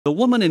The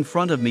woman in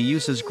front of me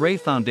uses gray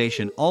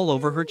foundation all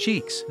over her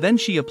cheeks. Then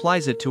she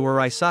applies it to her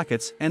eye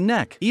sockets and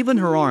neck. Even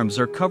her arms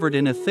are covered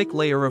in a thick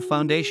layer of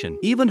foundation.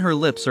 Even her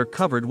lips are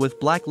covered with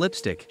black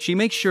lipstick. She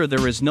makes sure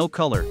there is no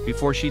color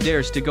before she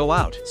dares to go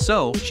out.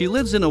 So, she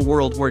lives in a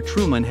world where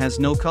Truman has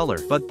no color.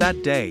 But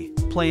that day,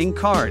 playing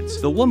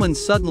cards, the woman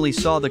suddenly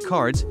saw the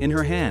cards in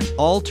her hand.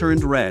 All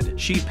turned red.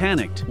 She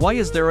panicked. Why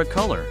is there a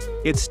color?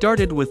 It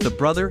started with the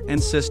brother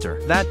and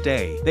sister. That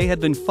day, they had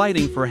been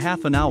fighting for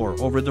half an hour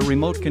over the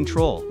remote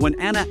control. When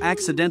Anna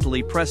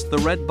accidentally pressed the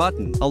red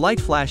button, a light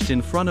flashed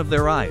in front of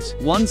their eyes.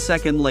 1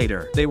 second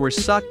later, they were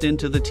sucked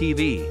into the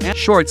TV.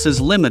 Shorts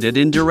is limited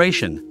in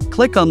duration.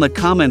 Click on the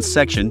comments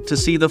section to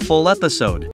see the full episode.